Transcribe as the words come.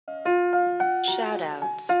Shout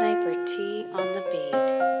out Sniper T on the beat.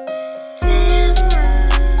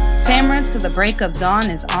 Tamara to the break of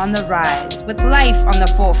dawn is on the rise, with life on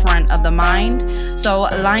the forefront of the mind. So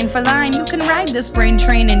line for line, you can ride this brain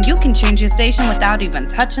train and you can change your station without even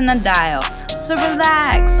touching the dial. So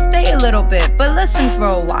relax, stay a little bit, but listen for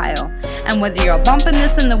a while. And whether you're bumping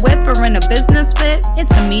this in the whip or in a business fit,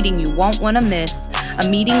 it's a meeting you won't want to miss. A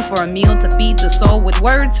meeting for a meal to feed the soul with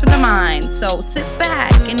words for the mind. So sit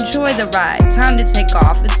back, enjoy the ride. Time to take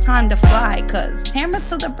off, it's time to fly. Cause Tamara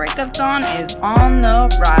till the break of dawn is on the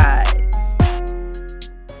rise.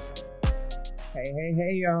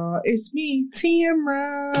 Hey, y'all. It's me,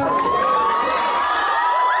 Tamara.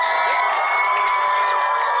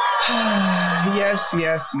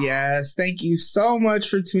 Yes. Thank you so much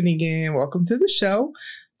for tuning in. Welcome to the show.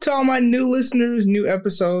 To all my new listeners, new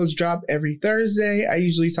episodes drop every Thursday. I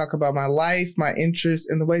usually talk about my life, my interests,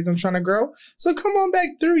 and the ways I'm trying to grow. So come on back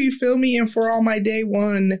through, you feel me? And for all my day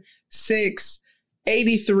 1, 6,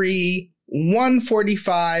 83,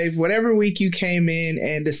 145, whatever week you came in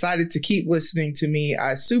and decided to keep listening to me,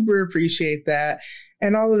 I super appreciate that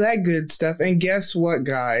and all of that good stuff. And guess what,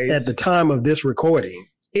 guys? At the time of this recording,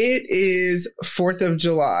 it is 4th of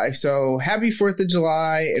July. So happy 4th of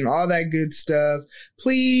July and all that good stuff.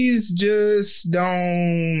 Please just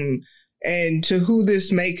don't. And to who this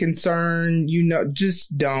may concern,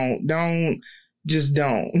 just don't. Just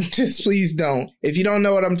please don't. If you don't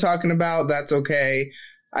know what I'm talking about, that's okay.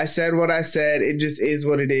 I said what I said. It just is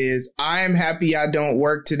what it is. I am happy I don't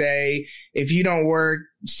work today. If you don't work,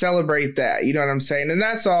 celebrate that. You know what I'm saying? And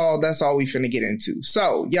that's all we finna get into.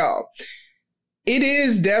 So, y'all, it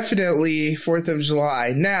is definitely 4th of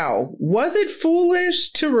July. Now, was it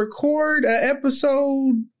foolish to record an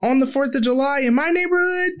episode on the 4th of July in my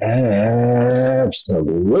neighborhood?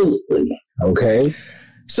 Absolutely. Okay.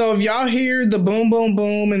 So if y'all hear the boom, boom,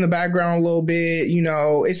 boom in the background a little bit,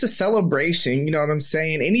 it's a celebration. You know what I'm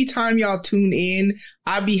saying? Anytime y'all tune in,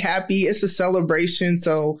 I be happy. It's a celebration.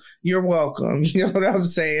 So you're welcome. You know what I'm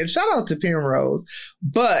saying? Shout out to Penrose.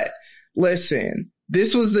 But listen,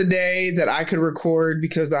 this was the day that I could record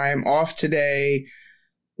because I am off today.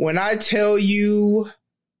 When I tell you,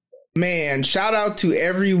 man, shout out to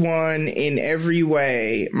everyone in every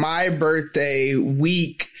way. My birthday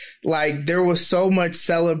week, there was so much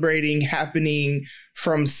celebrating happening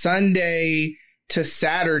from Sunday to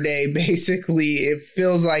Saturday, basically. It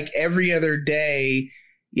feels like every other day.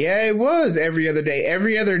 Yeah, it was every other day.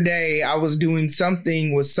 Every other day I was doing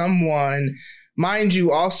something with someone. Mind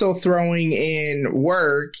you, also throwing in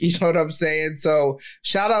work, you know what I'm saying? So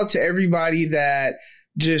shout out to everybody that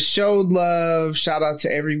just showed love. Shout out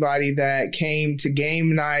to everybody that came to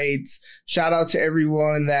game nights. Shout out to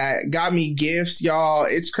everyone that got me gifts, y'all.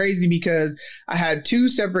 It's crazy because I had 2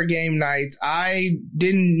 separate game nights. I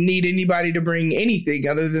didn't need anybody to bring anything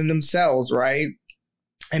other than themselves, right?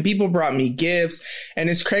 And people brought me gifts. And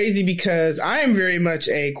it's crazy because I am very much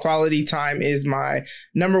quality time is my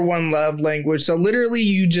number 1 love language. So literally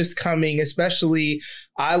you just coming, especially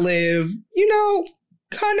I live,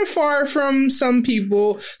 kind of far from some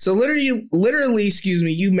people. So literally,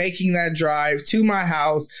 you making that drive to my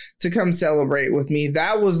house to come celebrate with me.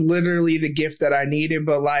 That was literally the gift that I needed.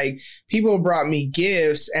 But people brought me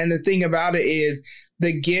gifts. And the thing about it is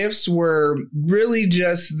the gifts were really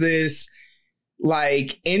just this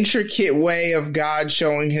intricate way of God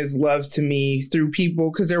showing his love to me through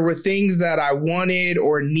people. Cause there were things that I wanted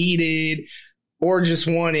or needed or just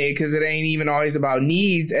wanted. Cause it ain't even always about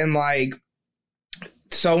needs. And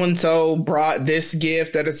so-and-so brought this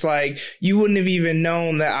gift that it's you wouldn't have even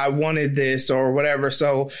known that I wanted this or whatever.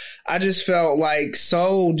 So I just felt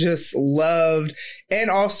so just loved. And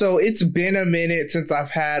also it's been a minute since I've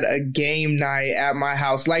had a game night at my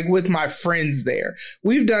house, with my friends there.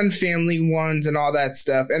 We've done family ones and all that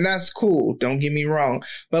stuff. And that's cool. Don't get me wrong.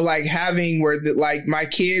 But having where my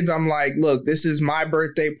kids, I'm look, this is my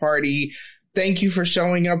birthday party. Thank you for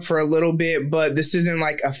showing up for a little bit, but this isn't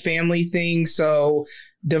a family thing. So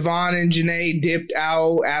Devon and Janae dipped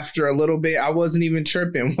out after a little bit. I wasn't even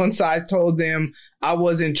tripping. Once I told them I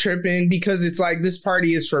wasn't tripping because it's this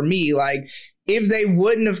party is for me. If they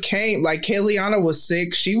wouldn't have came, Kayliana was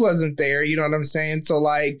sick. She wasn't there. You know what I'm saying? So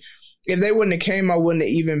if they wouldn't have came, I wouldn't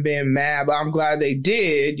have even been mad, but I'm glad they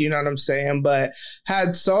did. You know what I'm saying? But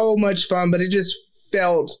had so much fun, but it just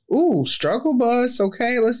felt, struggle bus.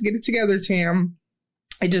 Okay, let's get it together, Tam.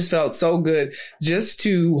 It just felt so good just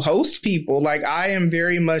to host people. I am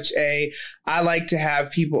very much I like to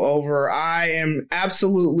have people over. I am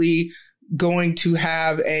absolutely going to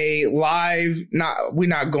have a live, we're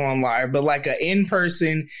not going live, but like an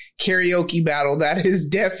in-person karaoke battle. That is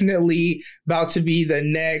definitely about to be the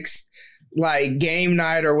next like game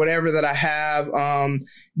night or whatever that I have.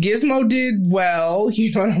 Gizmo did well,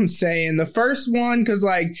 you know what I'm saying? The first one, because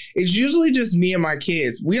like it's usually just me and my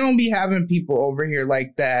kids. We don't be having people over here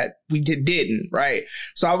like that. We didn't, right?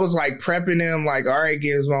 So I was like prepping him, like, all right,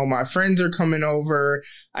 Gizmo, my friends are coming over.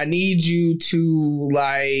 I need you to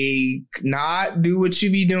like not do what you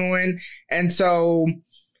be doing. And so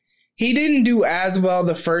he didn't do as well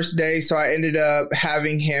the first day. So I ended up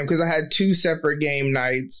having him, because I had 2 separate game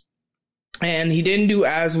nights. And he didn't do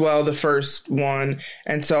as well the first one.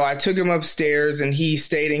 And so I took him upstairs and he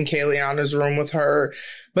stayed in Kayliana's room with her.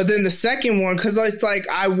 But then the second one, because it's like,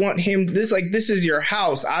 I want him, this is your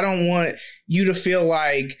house. I don't want you to feel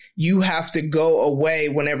like you have to go away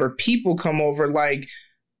whenever people come over. Like,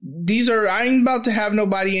 I ain't about to have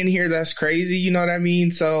nobody in here that's crazy. You know what I mean?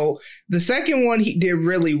 So the second one, he did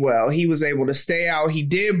really well. He was able to stay out. He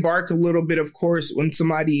did bark a little bit, of course, when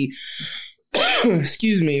somebody,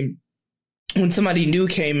 excuse me, when somebody new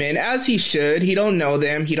came in, as he should. He don't know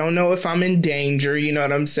them. He don't know if I'm in danger. You know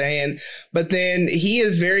what I'm saying? But then he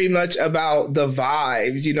is very much about the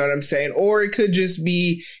vibes. You know what I'm saying? Or it could just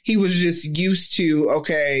be he was just used to,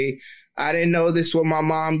 okay, I didn't know this would my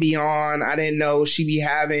mom be on. I didn't know she'd be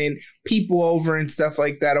having people over and stuff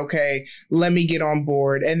like that. Okay, let me get on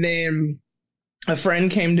board. And then a friend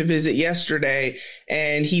came to visit yesterday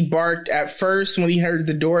and he barked at first when he heard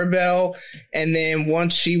the doorbell. And then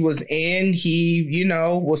once she was in, he, you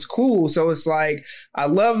know, was cool. So it's like, I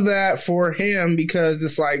love that for him, because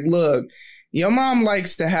it's like, look, your mom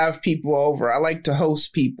likes to have people over. I like to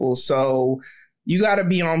host people. So you got to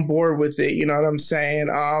be on board with it. You know what I'm saying?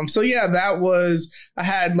 So yeah, I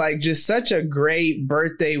had like just such a great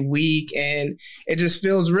birthday week, and it just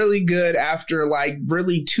feels really good after like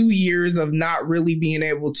really 2 years of not really being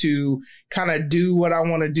able to kind of do what I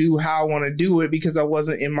want to do, how I want to do it, because I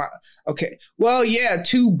wasn't in my,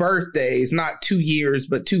 2 birthdays, not 2 years,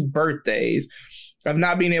 but 2 birthdays of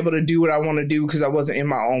not being able to do what I want to do because I wasn't in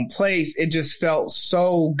my own place. It just felt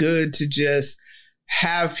so good to just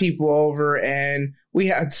have people over, and we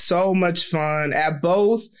had so much fun at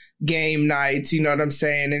both game nights, you know what I'm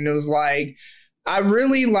saying? And it was like, I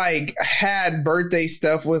really like had birthday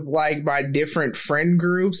stuff with like my different friend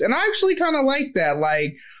groups, and I actually kind of like that.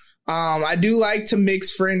 Like, I do like to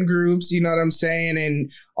mix friend groups, you know what I'm saying, and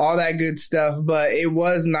all that good stuff. But it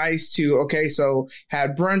was nice to, so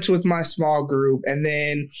had brunch with my small group. And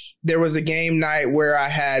then there was a game night where I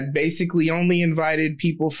had basically only invited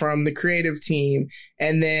people from the creative team.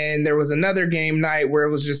 And then there was another game night where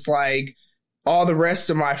it was just like all the rest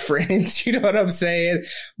of my friends, you know what I'm saying?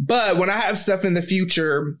 But when I have stuff in the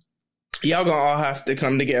future, y'all gonna all have to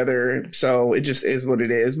come together. So it just is what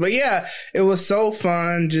it is. But yeah, it was so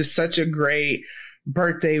fun. Just such a great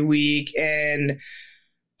birthday week. And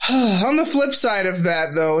on the flip side of that,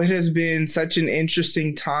 though, it has been such an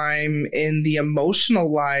interesting time in the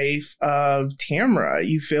emotional life of Tamra.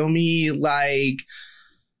 You feel me? Like,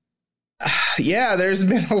 yeah, there's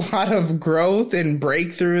been a lot of growth and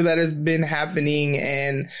breakthrough that has been happening.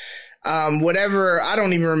 And whatever, I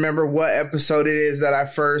don't even remember what episode it is that I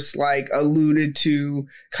first like alluded to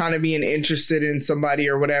kind of being interested in somebody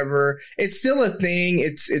or whatever. It's still a thing.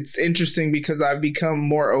 It's interesting because I've become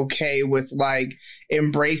more okay with like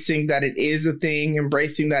embracing that it is a thing,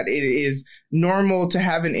 embracing that it is normal to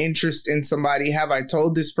have an interest in somebody. Have I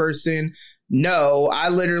told this person? No, I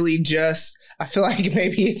literally I feel like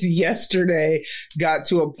maybe it's yesterday, got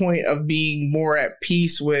to a point of being more at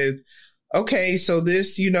peace with, okay, so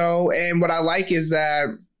this, and what I like is that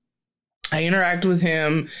I interact with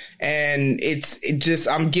him, and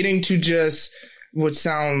I'm getting to just, which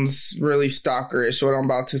sounds really stalkerish what I'm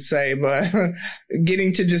about to say, but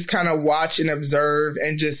getting to just kind of watch and observe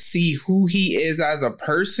and just see who he is as a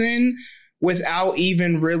person without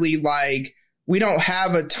even really like, we don't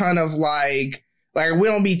have a ton of like we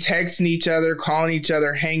don't be texting each other, calling each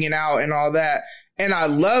other, hanging out and all that. And I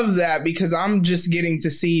love that because I'm just getting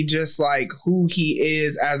to see just like who he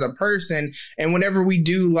is as a person. And whenever we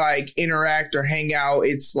do like interact or hang out,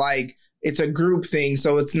 it's like, it's a group thing.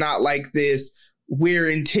 So it's not like this, we're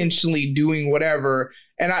intentionally doing whatever.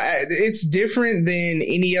 And it's different than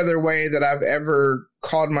any other way that I've ever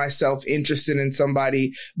called myself interested in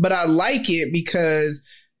somebody. But I like it because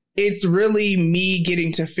it's really me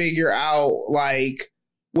getting to figure out, like,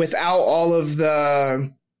 without all of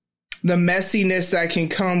the messiness that can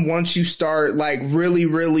come once you start like really,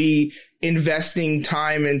 really investing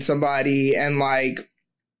time in somebody and like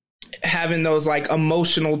having those like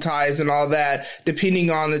emotional ties and all that, depending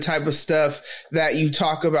on the type of stuff that you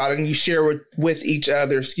talk about and you share with each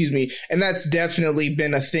other, And that's definitely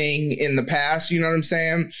been a thing in the past. You know what I'm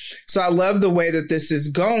saying? So I love the way that this is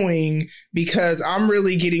going because I'm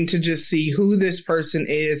really getting to just see who this person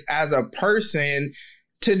is as a person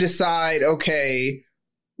to decide, okay,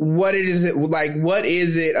 what is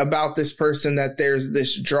it about this person that there's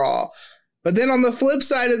this draw? But then on the flip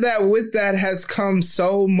side of that, with that has come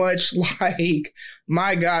so much like,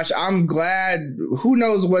 my gosh, I'm glad, who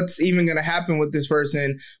knows what's even going to happen with this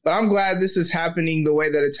person, but I'm glad this is happening the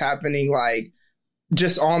way that it's happening, like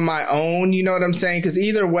just on my own, you know what I'm saying? Because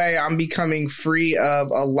either way, I'm becoming free of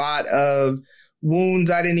a lot of wounds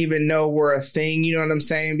I didn't even know were a thing, you know what I'm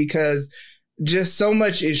saying? Because just so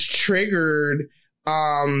much is triggered,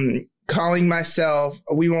 calling myself,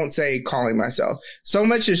 so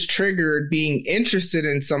much is triggered being interested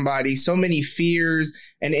in somebody, so many fears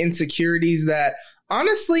and insecurities that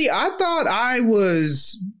honestly, I thought I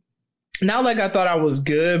was, not like I thought I was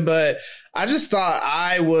good, but I just thought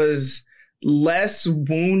I was less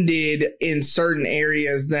wounded in certain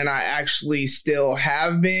areas than I actually still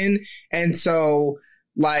have been. And so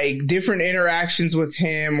like different interactions with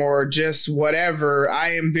him or just whatever, I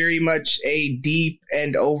am very much a deep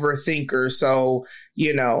and overthinker. So,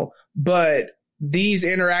 you know, but these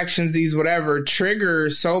interactions, these whatever, trigger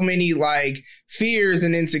so many like fears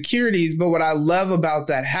and insecurities. But what I love about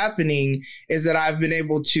that happening is that I've been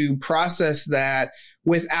able to process that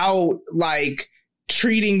without like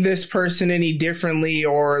treating this person any differently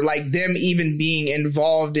or like them even being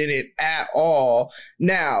involved in it at all.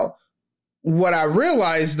 Now, what I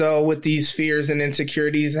realized though with these fears and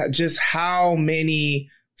insecurities, just how many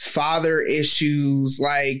father issues,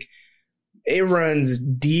 like it runs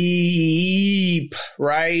deep,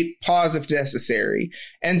 right? Pause if necessary.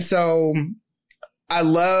 And so I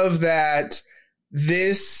love that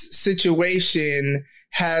this situation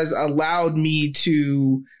has allowed me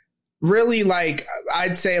to really, like,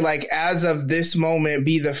 I'd say like as of this moment,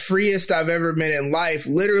 be the freest I've ever been in life,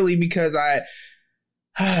 literally because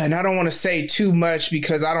and I don't want to say too much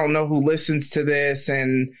because I don't know who listens to this.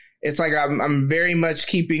 And it's like, I'm very much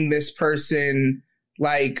keeping this person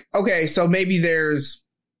like, okay, so maybe there's,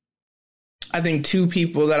 I think 2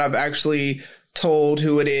 people that I've actually told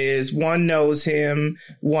who it is. One knows him,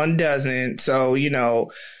 one doesn't. So, you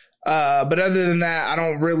know, but other than that, I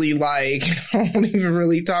don't really like, I don't even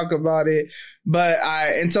really talk about it.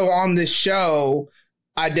 And so on this show,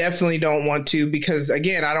 I definitely don't want to because,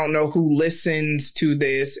 again, I don't know who listens to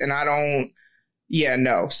this and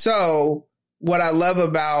no. So what I love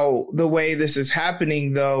about the way this is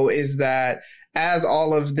happening, though, is that as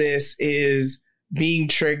all of this is being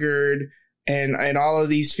triggered and all of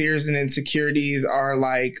these fears and insecurities are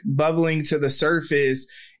like bubbling to the surface,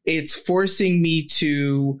 it's forcing me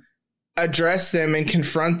to address them and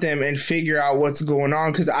confront them and figure out what's going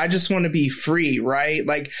on because I just want to be free, right?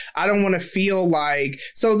 Like I don't want to feel like,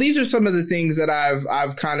 so these are some of the things that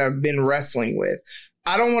I've kind of been wrestling with.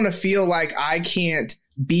 I don't want to feel like I can't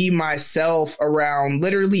be myself around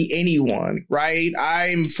literally anyone, right?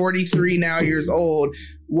 I'm 43 years old.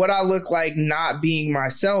 What I look like not being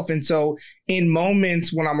myself. And so in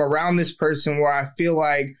moments when I'm around this person where I feel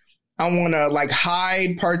like I want to like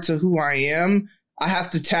hide parts of who I am, I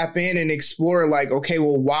have to tap in and explore like, okay,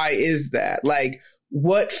 well, why is that? Like,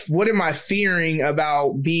 what am I fearing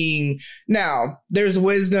about being? Now, there's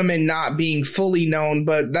wisdom in not being fully known,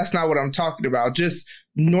 but that's not what I'm talking about. Just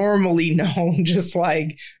normally known, just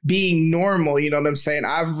like being normal. You know what I'm saying?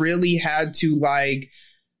 I've really had to like,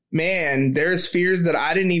 man, there's fears that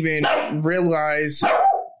I didn't even realize.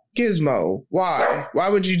 Gizmo, why? Why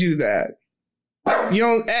would you do that?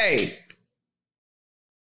 Hey.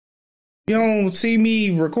 You don't see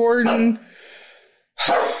me recording?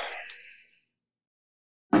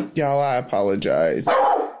 Y'all, I apologize.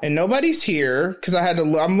 And nobody's here because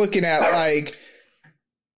I'm looking at like,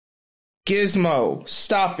 Gizmo,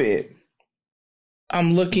 stop it.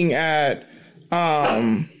 I'm looking at,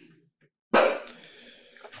 y'all,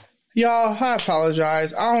 I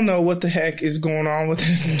apologize. I don't know what the heck is going on with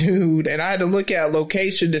this dude. And I had to look at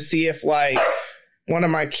location to see if like one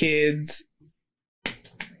of my kids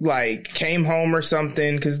like came home or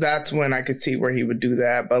something, because that's when I could see where he would do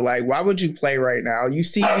that. But like, why would you play right now? You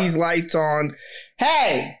see these lights on.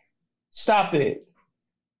 Hey, stop it.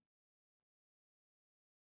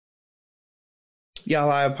 Y'all,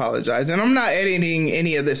 I apologize. And I'm not editing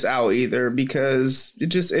any of this out either because it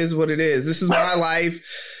just is what it is. This is my life.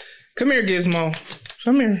 Come here, Gizmo.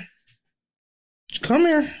 Come here. Come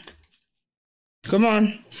here. Come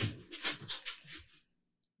on.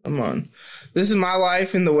 Come on. This is my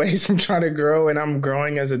life in the ways I'm trying to grow, and I'm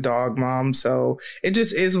growing as a dog mom. So it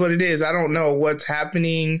just is what it is. I don't know what's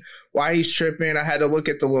happening, why he's tripping. I had to look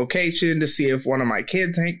at the location to see if one of my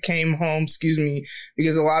kids came home,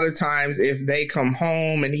 because a lot of times if they come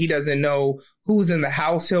home and he doesn't know who's in the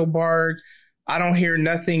house, he'll bark. I don't hear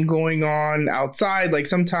nothing going on outside. Like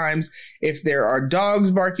sometimes if there are dogs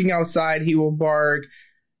barking outside, he will bark.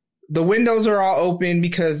 The windows are all open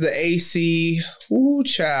because the AC,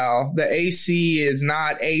 the AC is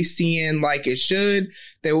not ACing like it should.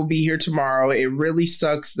 They will be here tomorrow. It really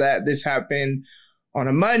sucks that this happened on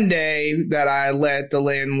a Monday that I let the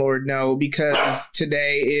landlord know, because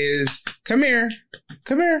today is, come here.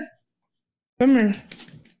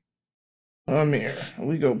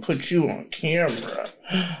 We gonna put you on camera.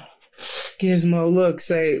 Gizmo, look,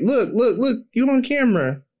 you on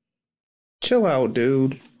camera. Chill out,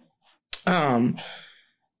 dude.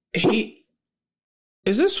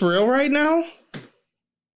 Is this real right now?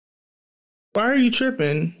 Why are you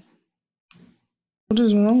tripping? What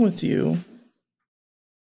is wrong with you?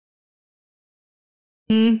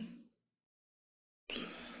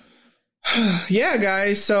 Yeah,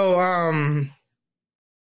 guys. So,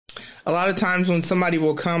 a lot of times when somebody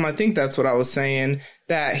will come, I think that's what I was saying,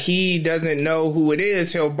 that he doesn't know who it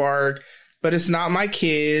is, he'll bark, but it's not my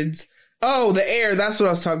kids. Oh, the air. That's what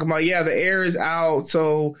I was talking about. Yeah, the air is out.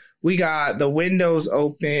 So we got the windows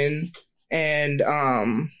open, and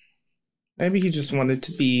maybe he just wanted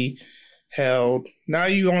to be held. Now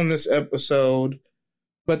you on this episode,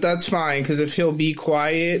 but that's fine, because if he'll be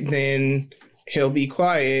quiet, then he'll be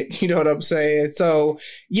quiet. You know what I'm saying? So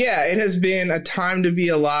yeah, it has been a time to be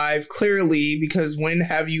alive, clearly, because when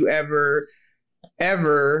have you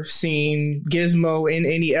ever seen Gizmo in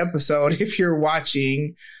any episode? If you're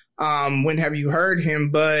watching, when have you heard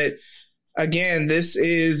him? But again, this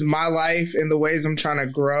is my life and the ways I'm trying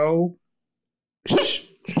to grow.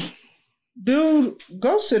 Dude,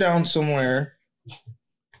 go sit down somewhere.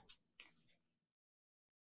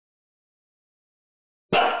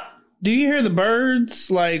 Do you hear the birds?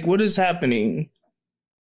 Like, what is happening?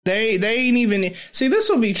 They ain't even... See, this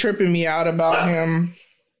will be tripping me out about him,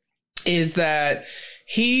 is that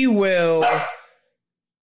he will...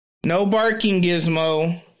 No barking,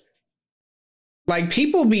 Gizmo. Like,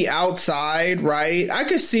 people be outside, right? I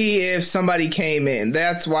could see if somebody came in.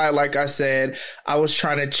 That's why, like I said, I was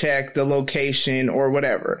trying to check the location or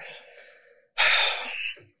whatever.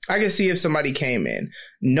 I could see if somebody came in.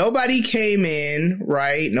 Nobody came in,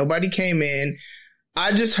 right? Nobody came in.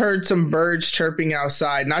 I just heard some birds chirping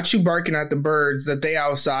outside. Not you barking at the birds, that they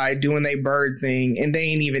outside doing their bird thing, and they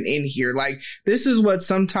ain't even in here. Like, this is what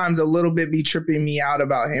sometimes a little bit be tripping me out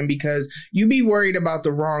about him, because you be worried about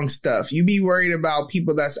the wrong stuff. You be worried about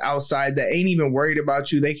people that's outside that ain't even worried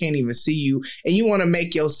about you. They can't even see you, and you want to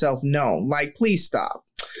make yourself known. Like, please stop.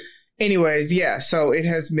 Anyways, yeah, so it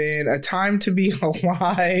has been a time to be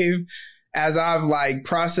alive as I've like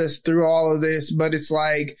processed through all of this, but it's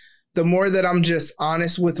like, the more that I'm just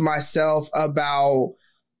honest with myself about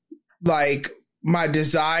like my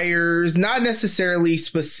desires, not necessarily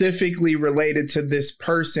specifically related to this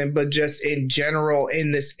person, but just in general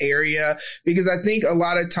in this area, because I think a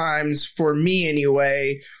lot of times, for me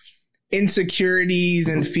anyway, insecurities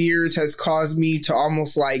and fears has caused me to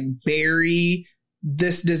almost like bury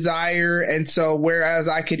this desire. And so whereas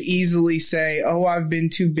I could easily say, oh, I've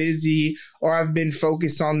been too busy, or I've been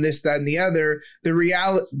focused on this, that, and the other, the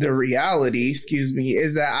reality,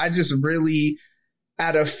 is that I just really,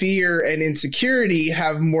 out of fear and insecurity,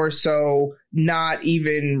 have more so not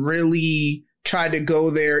even really tried to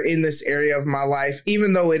go there in this area of my life,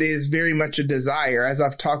 even though it is very much a desire, as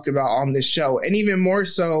I've talked about on this show. And even more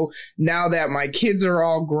so now that my kids are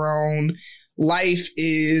all grown, life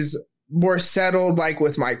is more settled, like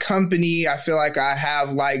with my company. I feel like I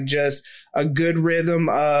have like just a good rhythm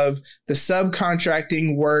of the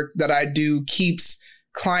subcontracting work that I do keeps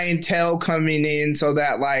clientele coming in, so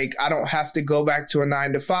that like I don't have to go back to a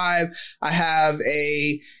 9-to-5. I have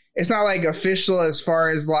it's not like official as far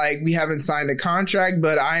as like we haven't signed a contract,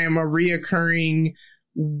 but I am a reoccurring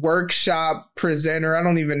workshop presenter. I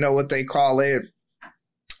don't even know what they call it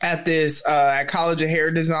at this at College of Hair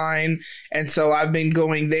Design. And so I've been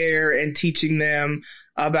going there and teaching them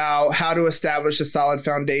about how to establish a solid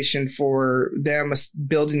foundation for them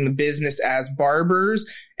building the business as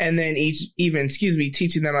barbers, and then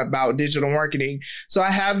teaching them about digital marketing. So I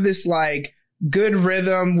have this like good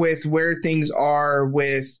rhythm with where things are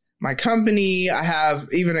with my company. I have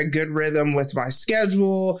even a good rhythm with my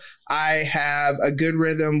schedule. I have a good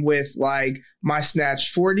rhythm with like my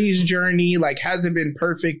Snatched 40s journey. Like, has it been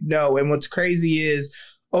perfect? No. And what's crazy is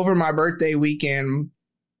over my birthday weekend,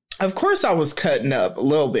 of course I was cutting up a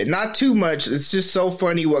little bit, not too much. It's just so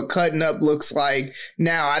funny what cutting up looks like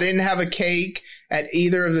now. I didn't have a cake at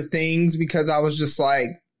either of the things because I was just like,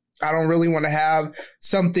 I don't really want to have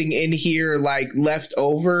something in here like left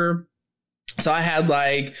over. So I had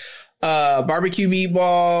like barbecue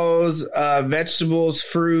meatballs, vegetables,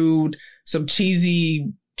 fruit, some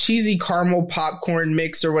cheesy caramel popcorn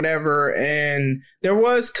mix or whatever. And there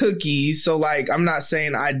was cookies. So like, I'm not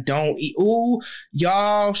saying I don't eat. Ooh,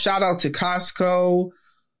 y'all, shout out to Costco.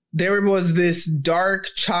 There was this dark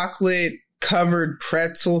chocolate covered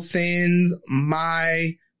pretzel thins.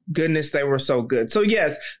 My goodness, they were so good. So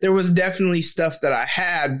yes, there was definitely stuff that I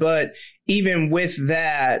had, but even with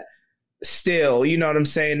that, still, you know what I'm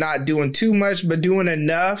saying? Not doing too much, but doing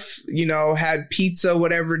enough, you know, had pizza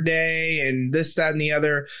whatever day and this, that, and the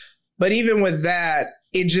other. But even with that,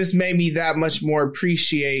 it just made me that much more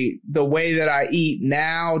appreciate the way that I eat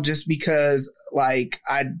now, just because like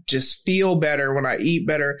I just feel better when I eat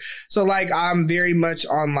better. So like I'm very much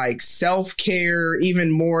on like self-care,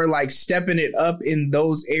 even more like stepping it up in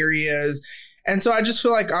those areas. And so I just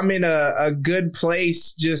feel like I'm in a good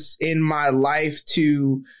place just in my life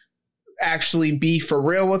to actually be for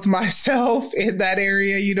real with myself in that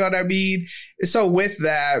area. You know what I mean? So with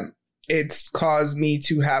that, it's caused me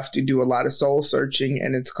to have to do a lot of soul searching,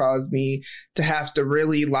 and it's caused me to have to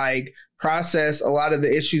really like process a lot of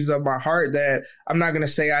the issues of my heart that I'm not going to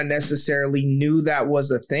say I necessarily knew that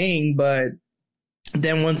was a thing, but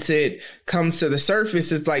then once it comes to the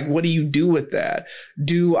surface, it's like, what do you do with that?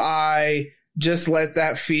 Do I just let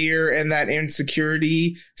that fear and that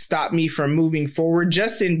insecurity stop me from moving forward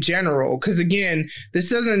just in general? Because again, this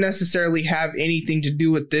doesn't necessarily have anything to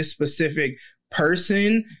do with this specific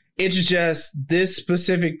person. It's just this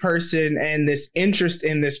specific person and this interest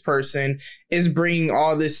in this person is bringing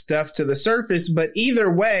all this stuff to the surface. But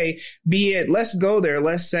either way, be it, let's go there.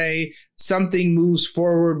 Let's say something moves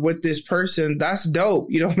forward with this person. That's dope.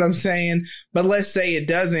 You know what I'm saying? But let's say it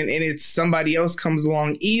doesn't and it's somebody else comes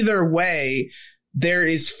along. Either way, there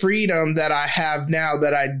is freedom that I have now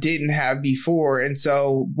that I didn't have before. And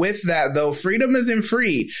so with that, though, freedom isn't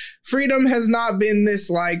free. Freedom has not been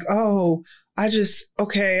this like, oh, I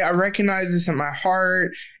recognize this in my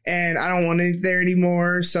heart and I don't want it there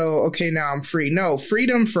anymore. So, okay, now I'm free. No,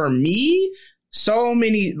 freedom for me, so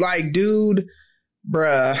many, like, dude,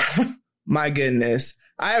 bruh, my goodness.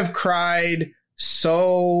 I have cried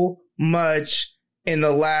so much in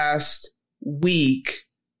the last week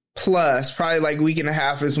plus, probably like week and a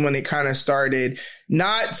half is when it kind of started.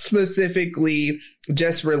 Not specifically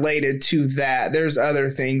just related to that. There's other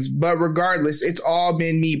things, but regardless, it's all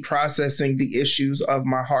been me processing the issues of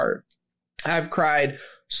my heart. I've cried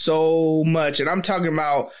so much, and I'm talking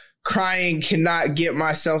about crying, cannot get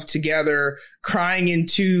myself together, crying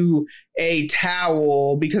into a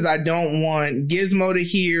towel because I don't want Gizmo to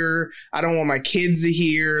hear. I don't want my kids to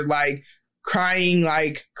hear, like crying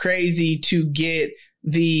like crazy to get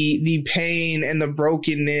the pain and the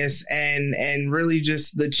brokenness and really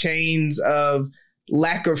just the chains of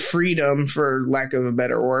lack of freedom, for lack of a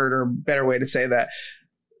better word or better way to say that.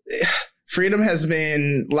 Freedom has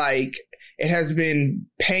been like, it has been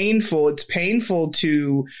painful. It's painful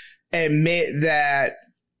to admit that,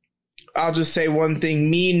 I'll just say one thing,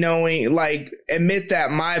 me knowing, like, admit that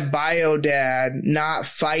my bio dad not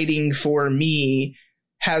fighting for me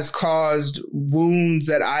has caused wounds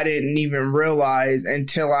that I didn't even realize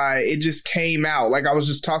until it just came out. Like I was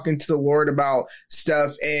just talking to the Lord about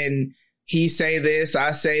stuff and he say this,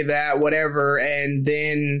 I say that, whatever. And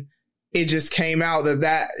then it just came out that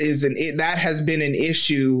that has been an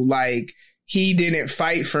issue. Like he didn't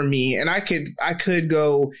fight for me. And I could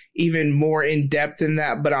go even more in depth in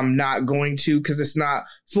that, but I'm not going to, because it's not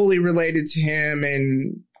fully related to him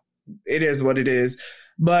and it is what it is.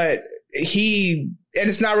 But and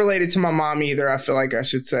it's not related to my mom either, I feel like I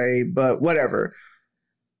should say, but whatever.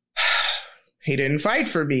 He didn't fight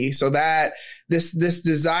for me. So that this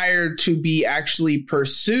desire to be actually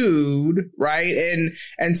pursued, right? And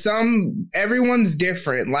everyone's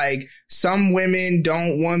different. Like some women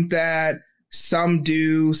don't want that. Some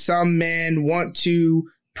do. Some men want to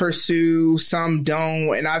pursue, some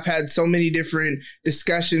don't. And I've had so many different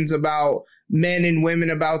discussions about men and women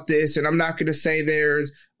about this. And I'm not going to say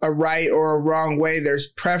there's a right or a wrong way.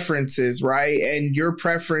 There's preferences, right? And your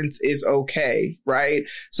preference is okay, right?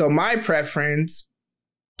 So my preference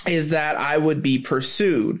is that I would be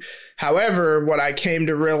pursued. However, what I came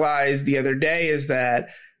to realize the other day is that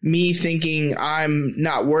me thinking I'm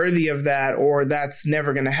not worthy of that or that's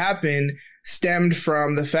never going to happen stemmed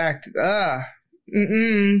from the fact,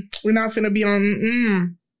 we're not going to be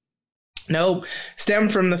on, Nope.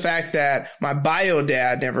 Stemmed from the fact that my bio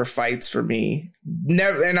dad never fights for me.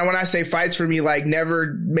 Never. And when I say fights for me, like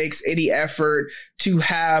never makes any effort to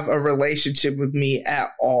have a relationship with me at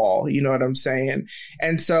all. You know what I'm saying?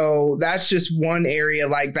 And so that's just one area,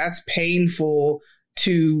 like that's painful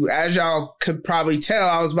to, as y'all could probably tell,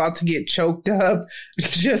 I was about to get choked up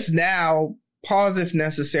just now. Pause if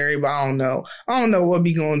necessary, but I don't know. I don't know what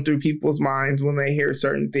be going through people's minds when they hear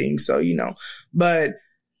certain things. So, but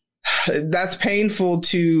that's painful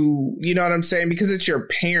to, you know what I'm saying? Because it's your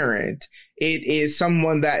parent. It is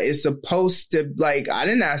someone that is supposed to, like, I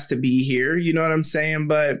didn't ask to be here. You know what I'm saying?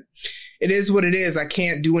 But it is what it is. I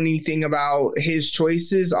can't do anything about his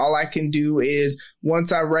choices. All I can do is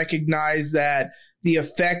once I recognize that the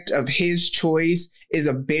effect of his choice is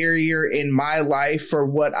a barrier in my life for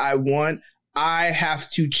what I want, I have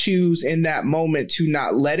to choose in that moment to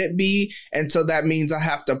not let it be. And so that means I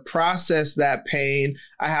have to process that pain.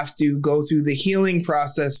 I have to go through the healing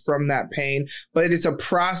process from that pain, but it's a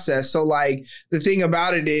process. So like the thing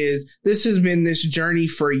about it is this has been this journey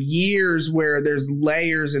for years where there's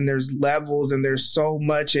layers and there's levels and there's so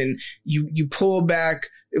much, and you pull back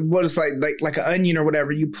what it's like an onion or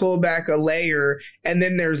whatever. You pull back a layer and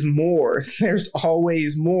then there's more. There's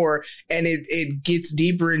always more. And it gets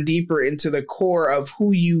deeper and deeper into the core of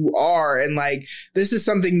who you are. And like, this is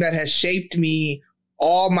something that has shaped me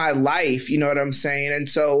all my life. You know what I'm saying? And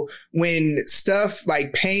so when stuff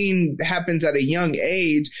like pain happens at a young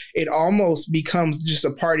age, it almost becomes just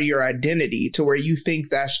a part of your identity to where you think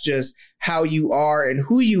that's just how you are and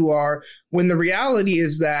who you are. When the reality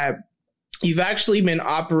is that you've actually been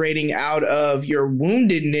operating out of your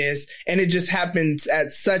woundedness, and it just happens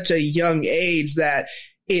at such a young age that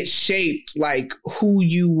it shaped like who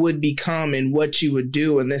you would become and what you would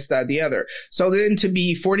do and this, that, the other. So then to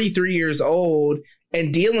be 43 years old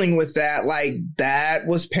and dealing with that, like that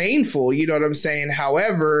was painful. You know what I'm saying?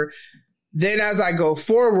 However, then as I go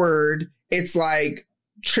forward, it's like,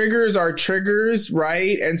 triggers are triggers,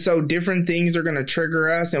 right? And so different things are going to trigger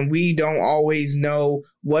us, and we don't always know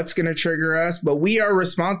what's going to trigger us, but we are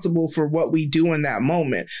responsible for what we do in that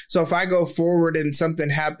moment. So if I go forward and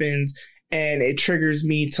something happens and it triggers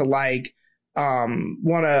me to like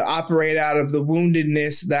want to operate out of the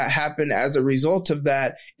woundedness that happened as a result of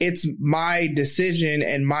that, it's my decision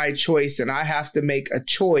and my choice, and I have to make a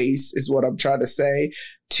choice is what I'm trying to say,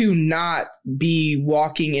 to not be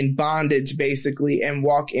walking in bondage, basically, and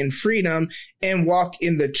walk in freedom and walk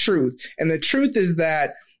in the truth. And the truth is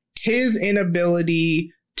that his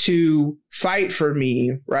inability to fight for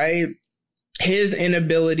me, right? His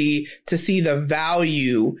inability to see the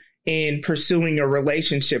value in pursuing a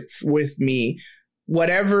relationship with me,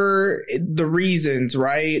 whatever the reasons,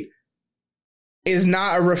 right, is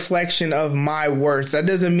not a reflection of my worth. That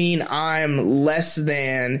doesn't mean I'm less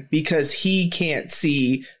than because he can't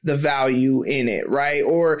see the value in it, right?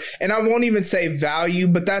 And I won't even say value,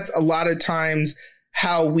 but that's a lot of times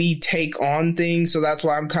how we take on things. So that's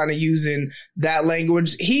why I'm kind of using that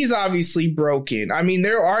language. He's obviously broken. I mean,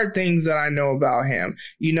 there are things that I know about him.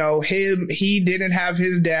 He didn't have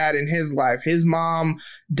his dad in his life. His mom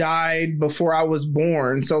died before I was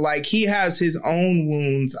born. So like he has his own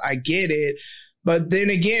wounds. I get it. But then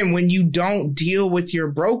again, when you don't deal with your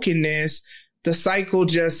brokenness, the cycle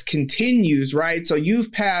just continues, right? So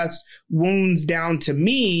you've passed wounds down to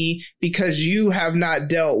me because you have not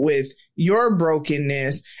dealt with your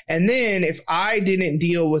brokenness. And then if I didn't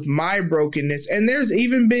deal with my brokenness, and there's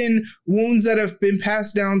even been wounds that have been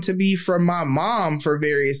passed down to me from my mom for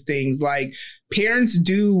various things. Like parents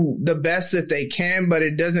do the best that they can, but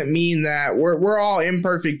it doesn't mean that we're all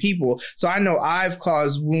imperfect people. So I know I've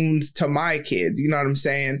caused wounds to my kids, you know what I'm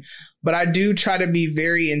saying? But I do try to be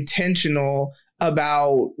very intentional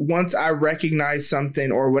about once I recognize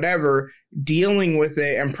something or whatever, dealing with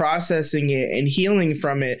it and processing it and healing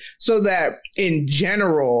from it so that in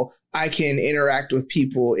general, I can interact with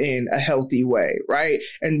people in a healthy way, right?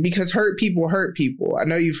 And because hurt people. I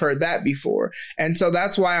know you've heard that before. And so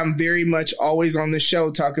that's why I'm very much always on the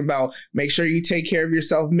show talking about make sure you take care of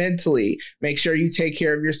yourself mentally, make sure you take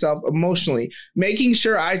care of yourself emotionally, making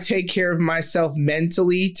sure I take care of myself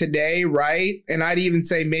mentally today, right? And I'd even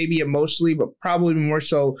say maybe emotionally, but probably more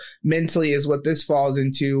so mentally is what this falls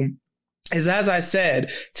into. Is as I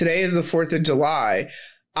said, today is the 4th of July.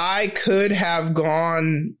 I could have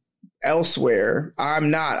gone elsewhere. I'm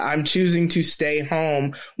not. I'm choosing to stay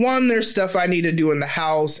home. One, there's stuff I need to do in the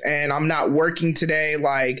house and I'm not working today.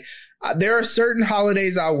 Like There are certain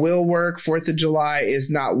holidays I will work. 4th of July is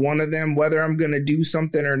not one of them, whether I'm going to do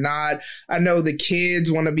something or not. I know the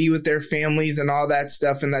kids want to be with their families and all that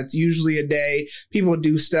stuff, and that's usually a day people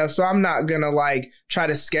do stuff. So I'm not going to like try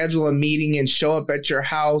to schedule a meeting and show up at your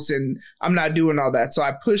house, and I'm not doing all that. So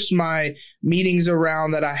I pushed my meetings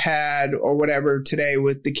around that I had or whatever today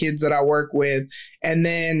with the kids that I work with. And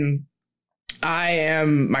then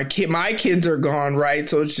my kids are gone, right?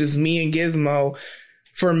 So it's just me and Gizmo.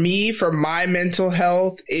 For me, for my mental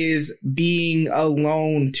health is being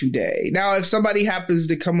alone today. Now, if somebody happens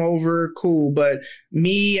to come over, cool. But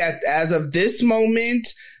me, as of this moment,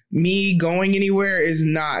 me going anywhere is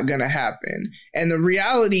not going to happen. And the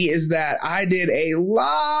reality is that I did a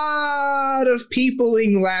lot of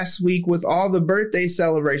peopling last week with all the birthday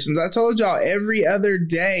celebrations. I told y'all every other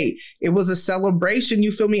day it was a celebration.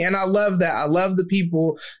 You feel me? And I love that. I love the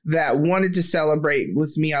people that wanted to celebrate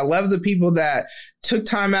with me. I love the people that took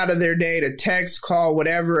time out of their day to text, call,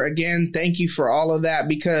 whatever. Again, thank you for all of that,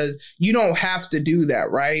 because you don't have to do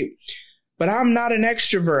that, right? But I'm not an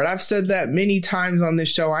extrovert. I've said that many times on this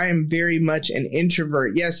show. I am very much an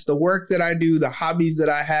introvert. Yes, the work that I do, the hobbies that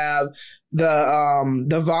I have,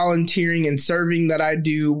 the volunteering and serving that I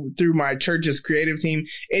do through my church's creative team,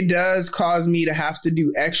 it does cause me to have to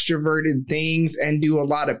do extroverted things and do a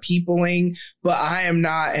lot of peopling, but I am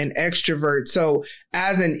not an extrovert. So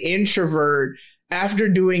as an introvert, after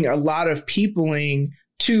doing a lot of peopling,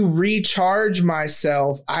 to recharge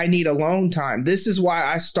myself, I need alone time. This is why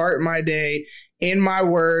I start my day in my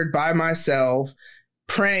word by myself,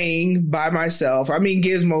 praying by myself. I mean,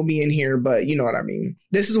 Gizmo being here, but you know what I mean.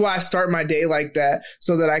 This is why I start my day like that,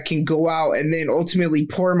 so that I can go out and then ultimately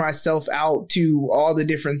pour myself out to all the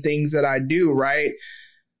different things that I do, right?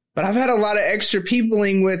 But I've had a lot of extra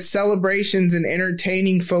peopling with celebrations and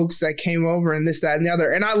entertaining folks that came over and this, that, and the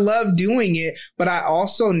other. And I love doing it. But I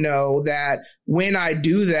also know that when I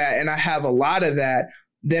do that and I have a lot of that,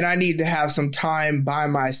 then I need to have some time by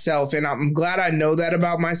myself. And I'm glad I know that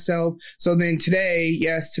about myself. So then today,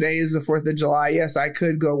 yes, today is the 4th of July. Yes, I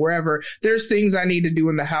could go wherever. There's things I need to do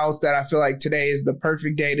in the house that I feel like today is the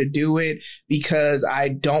perfect day to do it, because I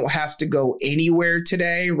don't have to go anywhere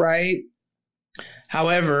today, right?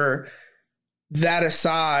 However, that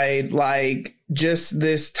aside, like just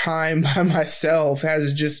this time by myself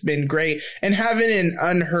has just been great, and having an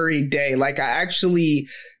unhurried day. Like I actually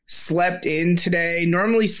slept in today.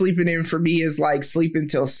 Normally sleeping in for me is like sleeping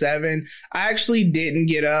till 7. I actually didn't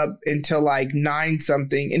get up until like 9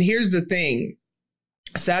 something. And here's the thing.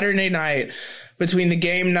 Saturday night, between the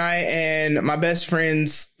game night and my best friend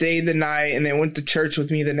stayed the night and then went to church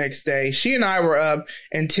with me the next day, she and I were up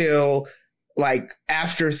until like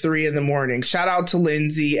after 3 a.m. Shout out to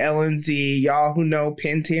Lindsay, LNZ, y'all who know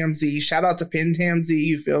Pentam Z. Shout out to Pentam Z,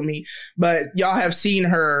 you feel me? But y'all have seen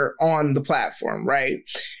her on the platform, right?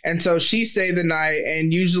 And so she stayed the night,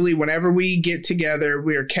 and usually whenever we get together,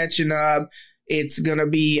 we're catching up. It's going to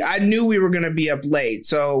be, I knew we were going to be up late.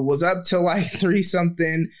 So was up till like 3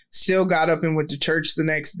 something, still got up and went to church the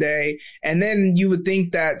next day. And then you would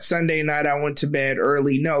think that Sunday night I went to bed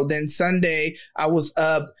early. No, then Sunday I was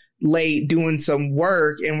up late doing some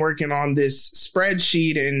work and working on this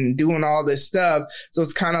spreadsheet and doing all this stuff. So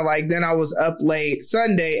it's kind of like, then I was up late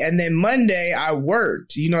Sunday, and then Monday I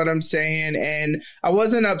worked, you know what I'm saying? And I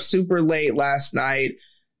wasn't up super late last night.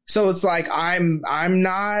 So it's like, I'm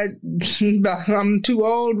too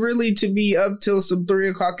old really to be up till some 3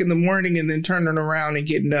 o'clock in the morning and then turning around and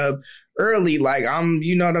getting up early. Like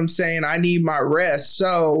you know what I'm saying? I need my rest.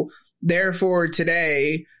 So therefore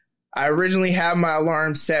today, I originally had my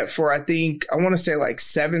alarm set for, I want to say like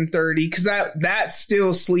 7:30, because that's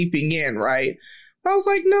still sleeping in, right? I was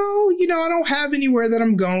like, no, I don't have anywhere that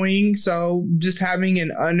I'm going. So just having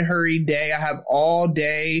an unhurried day. I have all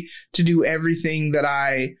day to do everything that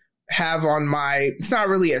I have on it's not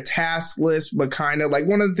really a task list, but kind of like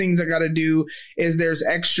one of the things I got to do is there's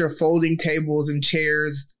extra folding tables and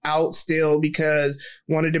chairs out still, because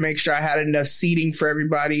wanted to make sure I had enough seating for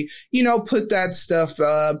everybody, put that stuff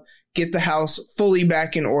up, get the house fully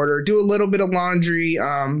back in order, do a little bit of laundry,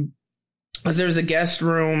 because there's a guest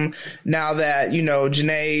room now that,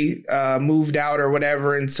 Janae moved out or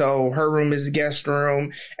whatever. And so her room is a guest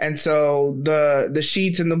room. And so the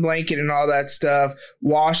sheets and the blanket and all that stuff,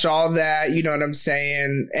 wash all that, you know what I'm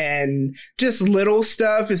saying? And just little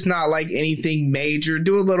stuff. It's not like anything major.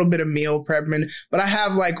 Do a little bit of meal prepping, but I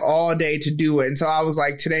have like all day to do it. And so I was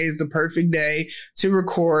like, today is the perfect day to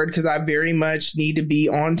record, because I very much need to be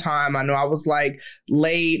on time. I know I was like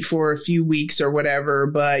late for a few weeks or whatever,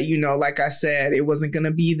 but like I said, it wasn't going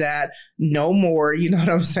to be that no more. You know what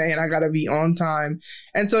I'm saying? I got to be on time.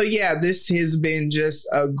 And so, yeah, this has been just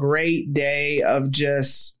a great day of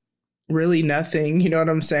just really nothing. You know what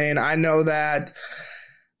I'm saying? I know that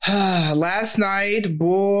last night,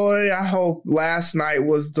 boy, I hope last night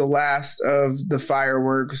was the last of the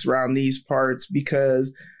fireworks around these parts,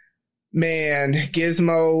 because man,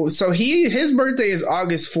 Gizmo. So his birthday is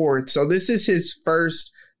August 4th. So this is his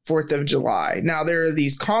first 4th of July. Now there are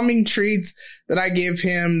these calming treats that I give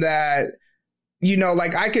him that, you know,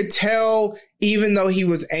 like I could tell, even though he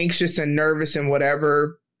was anxious and nervous and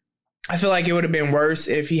whatever, I feel like it would have been worse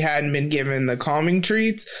if he hadn't been given the calming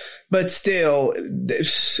treats. But still,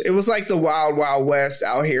 it was like the wild, wild west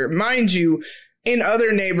out here. Mind you, in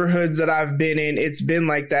other neighborhoods that I've been in, it's been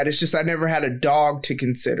like that. It's just I never had a dog to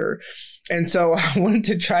consider. And so I wanted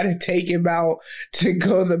to try to take him out to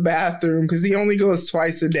go to the bathroom, because he only goes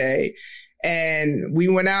twice a day. And we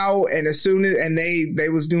went out, and as soon as, and they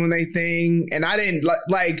was doing their thing, and I didn't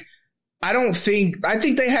like, I think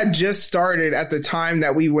they had just started at the time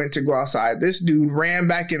that we went to go outside. This dude ran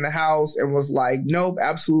back in the house and was like, nope,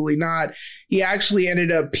 absolutely not. He actually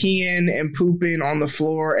ended up peeing and pooping on the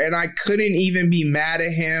floor, and I couldn't even be mad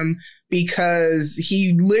at him because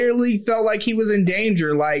he literally felt like he was in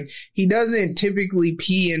danger. Like, he doesn't typically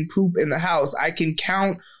pee and poop in the house. I can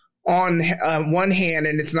count on one hand,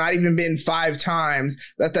 and it's not even been 5 times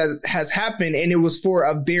that has happened, and it was for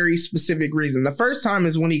a very specific reason. The first time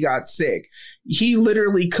is when he got sick. He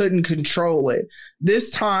literally couldn't control it.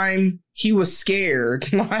 This time he was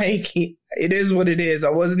scared. Like, it is what it is.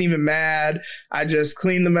 I wasn't even mad. I just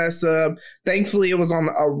cleaned the mess up. Thankfully it was on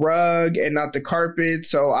a rug and not the carpet,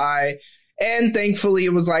 and thankfully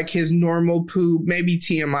it was like his normal poop, maybe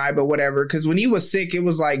TMI, but whatever. Because when he was sick, it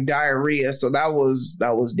was like diarrhea. So that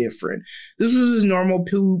was different. This was his normal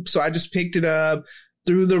poop. So I just picked it up,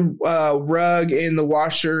 threw the rug in the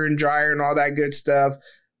washer and dryer and all that good stuff,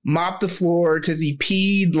 mopped the floor because he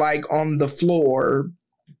peed like on the floor,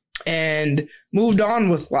 and moved on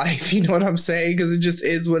with life. You know what I'm saying? Because it just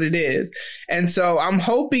is what it is. And so I'm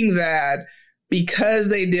hoping that, because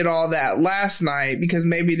they did all that last night, because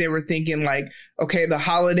maybe they were thinking like, okay, the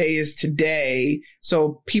holiday is today,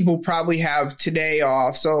 so people probably have today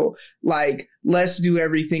off. So like, let's do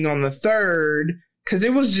everything on the 3rd, because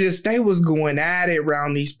it was just, they was going at it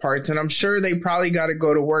around these parts. And I'm sure they probably got to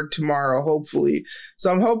go to work tomorrow, hopefully. So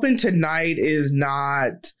I'm hoping tonight is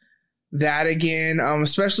not that again,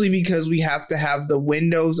 especially because we have to have the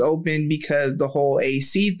windows open because the whole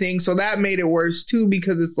AC thing. So that made it worse too,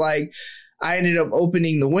 because it's like, I ended up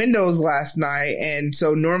opening the windows last night, and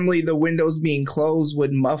so normally the windows being closed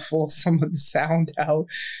would muffle some of the sound out.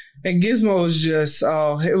 And Gizmo was just,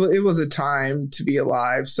 it was a time to be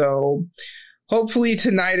alive. So hopefully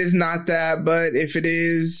tonight is not that, but if it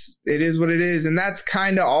is what it is. And that's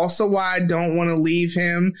kind of also why I don't want to leave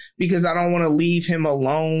him, because I don't want to leave him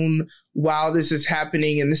alone while this is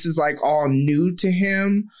happening, and this is like all new to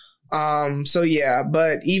him. So yeah,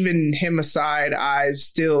 but even him aside, I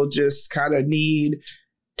still just kind of need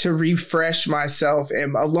to refresh myself,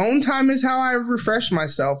 and alone time is how I refresh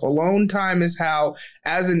myself. Alone time is how,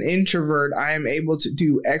 as an introvert, I am able to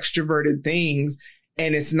do extroverted things,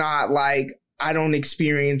 and it's not like I don't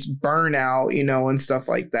experience burnout, you know, and stuff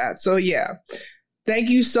like that. So yeah, thank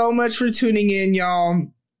you so much for tuning in, y'all.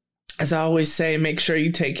 As I always say, make sure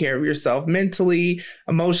you take care of yourself mentally,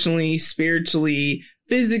 emotionally, spiritually,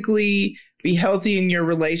 physically. Be healthy in your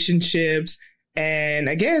relationships. And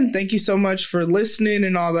again, thank you so much for listening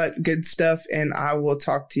and all that good stuff. And I will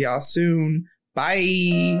talk to y'all soon.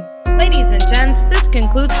 Bye. Ladies and gents, this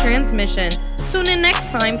concludes transmission. Tune in next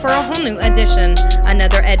time for a whole new edition.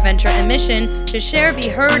 Another adventure and mission to share, be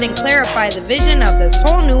heard, and clarify the vision of this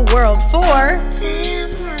whole new world for...